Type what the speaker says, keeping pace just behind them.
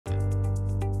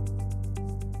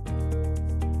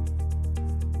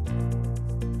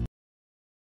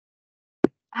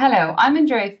Hello, I'm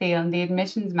Andrea Phelan, the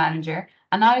admissions manager,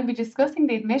 and I will be discussing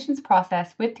the admissions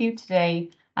process with you today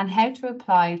and how to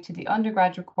apply to the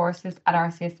undergraduate courses at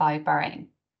RCSI Bahrain.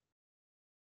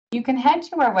 You can head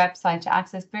to our website to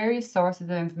access various sources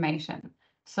of information,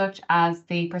 such as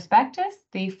the prospectus,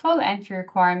 the full entry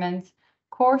requirements,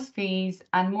 course fees,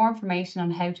 and more information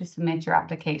on how to submit your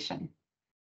application.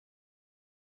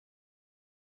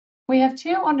 We have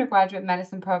two undergraduate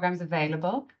medicine programs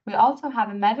available. We also have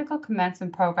a medical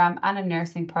commencement program and a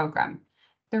nursing program.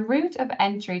 The route of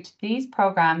entry to these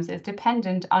programs is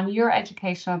dependent on your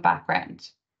educational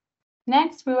background.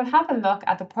 Next, we will have a look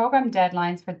at the program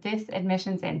deadlines for this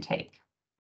admissions intake.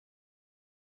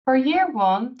 For Year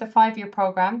 1, the 5-year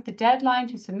program, the deadline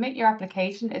to submit your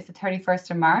application is the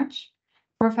 31st of March.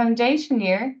 For foundation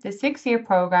year, the 6-year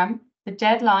program, the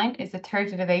deadline is the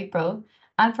 30th of April.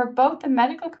 And for both the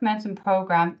medical commencement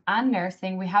program and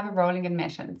nursing, we have a rolling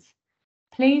admissions.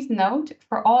 Please note,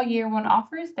 for all Year 1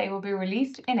 offers, they will be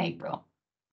released in April.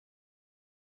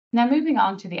 Now moving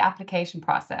on to the application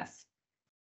process.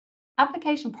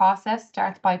 Application process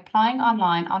starts by applying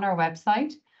online on our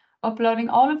website, uploading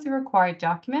all of the required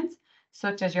documents,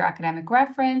 such as your academic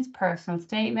reference, personal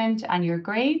statement, and your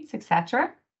grades,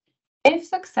 etc. If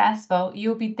successful, you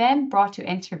will be then brought to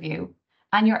interview,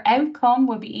 and your outcome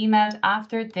will be emailed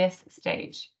after this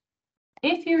stage.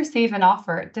 If you receive an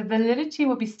offer, the validity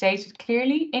will be stated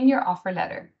clearly in your offer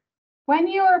letter. When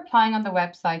you are applying on the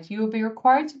website, you will be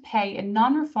required to pay a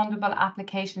non-refundable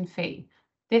application fee.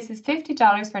 This is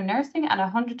 $50 for nursing and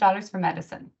 $100 for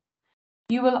medicine.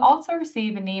 You will also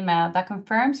receive an email that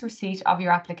confirms receipt of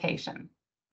your application.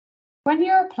 When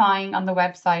you're applying on the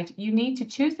website, you need to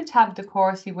choose the tab of the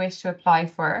course you wish to apply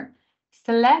for,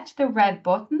 select the red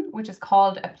button, which is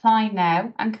called Apply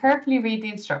Now, and carefully read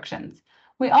the instructions.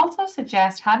 We also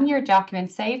suggest having your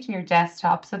documents saved in your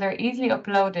desktop so they're easily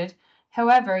uploaded.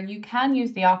 However, you can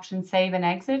use the option Save and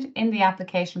Exit in the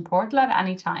application portal at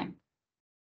any time.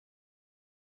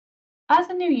 As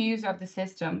a new user of the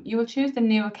system, you will choose the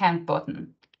New Account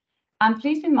button. And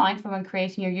please be mindful when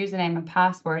creating your username and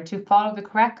password to follow the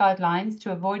correct guidelines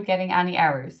to avoid getting any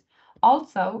errors.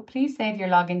 Also, please save your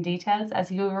login details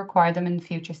as you will require them in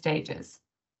future stages.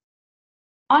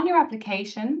 On your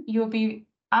application, you will be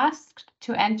asked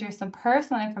to enter some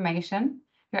personal information,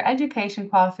 your education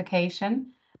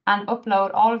qualification, and upload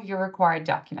all of your required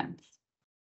documents.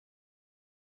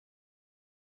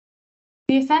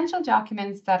 The essential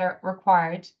documents that are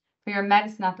required for your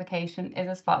medicine application is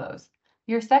as follows: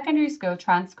 your secondary school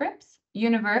transcripts,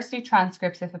 university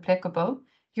transcripts if applicable,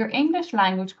 your English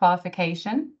language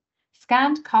qualification,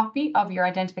 scanned copy of your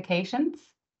identifications,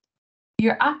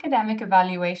 your academic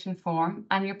evaluation form,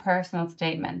 and your personal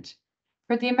statement.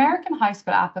 For the American high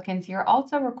school applicants, you're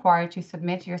also required to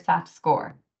submit your SAT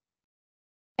score.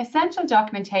 Essential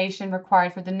documentation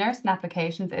required for the nursing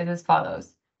applications is as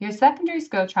follows: your secondary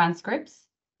school transcripts,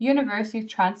 university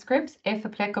transcripts if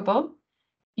applicable,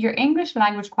 your English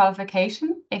language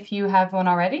qualification if you have one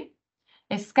already,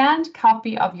 a scanned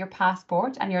copy of your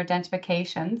passport and your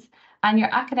identifications, and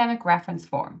your academic reference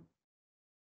form.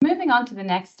 Moving on to the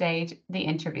next stage, the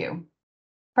interview.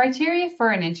 Criteria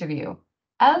for an interview.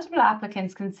 Eligible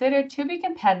applicants considered to be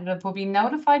competitive will be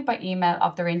notified by email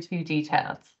of their interview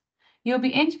details. You'll be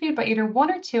interviewed by either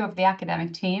one or two of the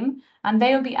academic team, and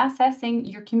they will be assessing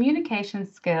your communication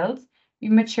skills,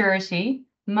 your maturity,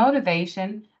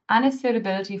 motivation, and a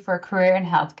suitability for a career in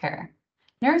healthcare.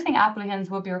 Nursing applicants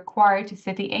will be required to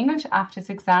sit the English aptitude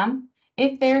exam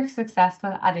if they are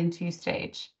successful at interview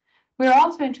stage. We are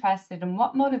also interested in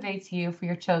what motivates you for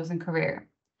your chosen career.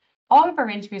 All of our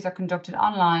interviews are conducted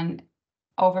online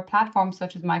over platforms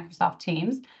such as Microsoft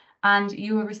Teams, and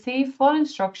you will receive full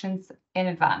instructions in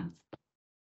advance.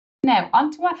 Now, on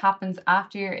to what happens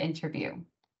after your interview.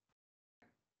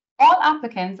 All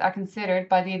applicants are considered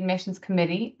by the admissions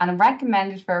committee and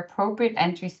recommended for appropriate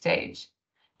entry stage.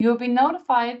 You will be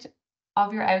notified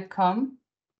of your outcome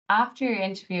after your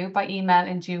interview by email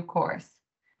in due course.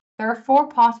 There are 4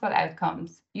 possible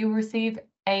outcomes. You will receive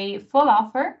a full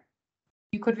offer,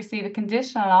 you could receive a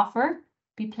conditional offer,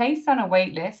 be placed on a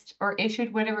wait list, or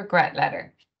issued with a regret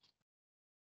letter.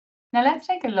 Now let's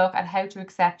take a look at how to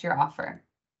accept your offer.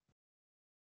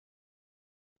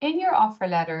 In your offer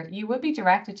letter, you will be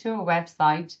directed to a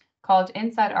website called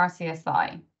Inside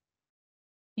RCSI.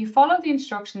 You follow the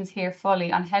instructions here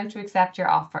fully on how to accept your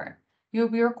offer. You will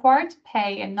be required to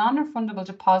pay a non-refundable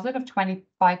deposit of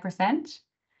 25%.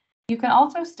 You can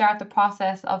also start the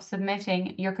process of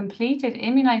submitting your completed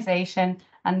immunization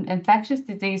and infectious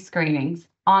disease screenings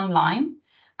online,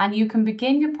 and you can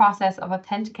begin your process of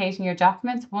authenticating your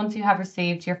documents once you have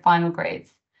received your final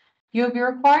grades. You will be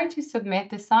required to submit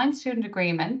the signed student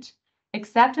agreement,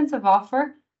 acceptance of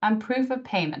offer, and proof of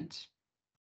payment.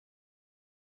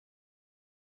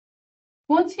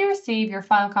 Once you receive your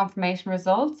final confirmation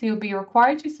results, you'll be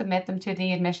required to submit them to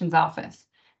the admissions office.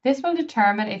 This will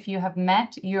determine if you have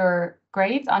met your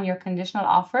grades on your conditional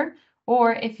offer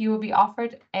or if you will be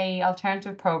offered an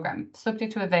alternative program,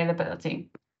 subject to availability.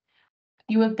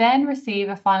 You will then receive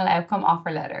a final outcome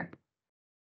offer letter.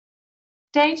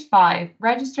 Stage 5,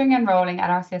 registering and enrolling at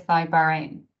RCSI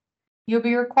Bahrain. You'll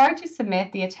be required to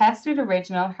submit the attested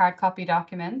original hard copy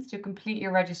documents to complete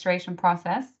your registration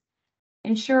process.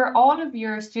 Ensure all of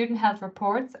your student health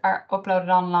reports are uploaded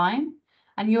online,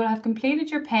 and you will have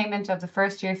completed your payment of the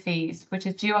first year fees, which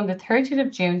is due on the 30th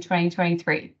of June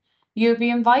 2023. You will be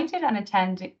invited and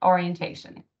attend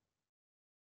orientation.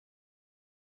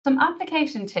 Some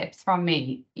application tips from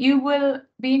me. You will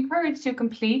be encouraged to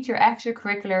complete your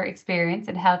extracurricular experience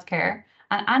in healthcare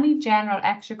and any general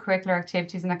extracurricular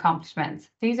activities and accomplishments.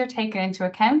 These are taken into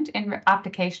account in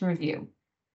application review.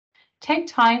 Take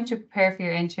time to prepare for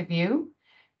your interview.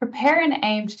 Prepare and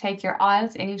aim to take your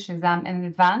IELTS English exam in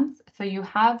advance so you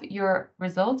have your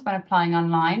results when applying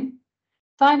online.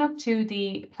 Sign up to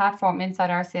the platform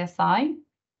inside RCSI.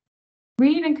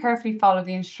 Read and carefully follow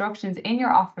the instructions in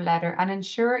your offer letter and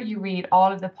ensure you read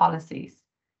all of the policies.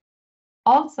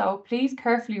 Also, please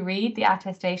carefully read the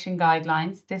attestation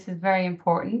guidelines. This is very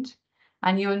important,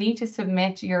 and you will need to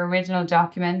submit your original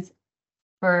documents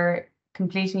for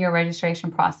completing your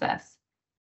registration process.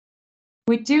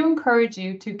 We do encourage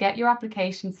you to get your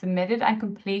application submitted and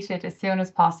completed as soon as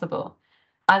possible,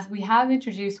 as we have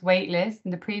introduced waitlists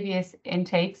in the previous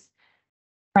intakes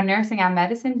for nursing and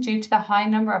medicine due to the high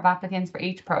number of applicants for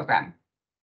each program.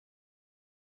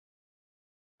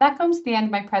 That comes to the end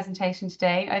of my presentation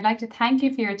today. I'd like to thank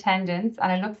you for your attendance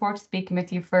and I look forward to speaking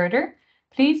with you further.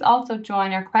 Please also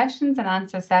join our questions and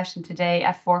answer session today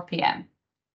at 4 p.m.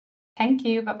 Thank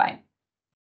you. Bye-bye.